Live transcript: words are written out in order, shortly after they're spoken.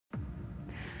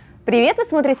Привет! Вы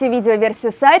смотрите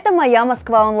видеоверсию сайта «Моя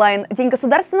Москва.онлайн». День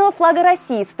государственного флага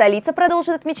России столица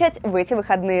продолжит отмечать в эти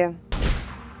выходные.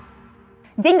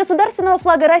 День государственного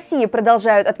флага России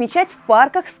продолжают отмечать в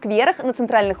парках, скверах, на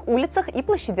центральных улицах и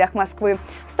площадях Москвы.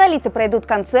 В столице пройдут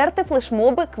концерты,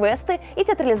 флешмобы, квесты и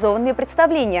театрализованные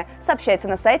представления, сообщается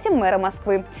на сайте мэра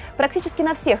Москвы. Практически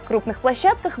на всех крупных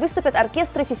площадках выступят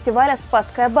оркестры фестиваля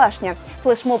 «Спасская башня».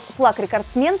 Флешмоб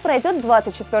 «Флаг-рекордсмен» пройдет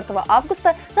 24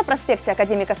 августа на проспекте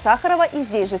Академика Сахарова, и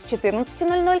здесь же с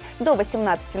 14:00 до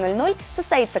 18:00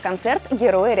 состоится концерт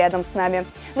 «Герои рядом с нами».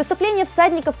 Выступление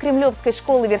всадников Кремлевской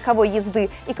школы верховой езды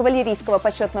и кавалерийского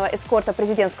почетного эскорта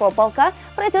президентского полка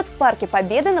пройдет в Парке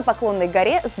Победы на Поклонной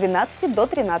горе с 12 до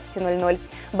 13:00.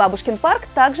 Бабушкин парк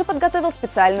также подготовил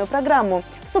специальную программу.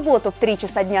 В субботу в 3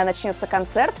 часа дня начнется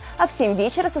концерт, а в 7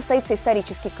 вечера состоится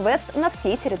исторический квест на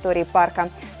всей территории парка.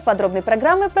 С подробной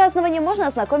программой празднования можно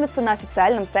ознакомиться на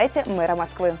официальном сайте мэра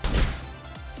Москвы.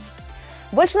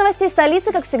 Больше новостей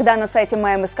столицы, как всегда, на сайте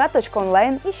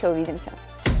mymsk.онлайн. Еще увидимся!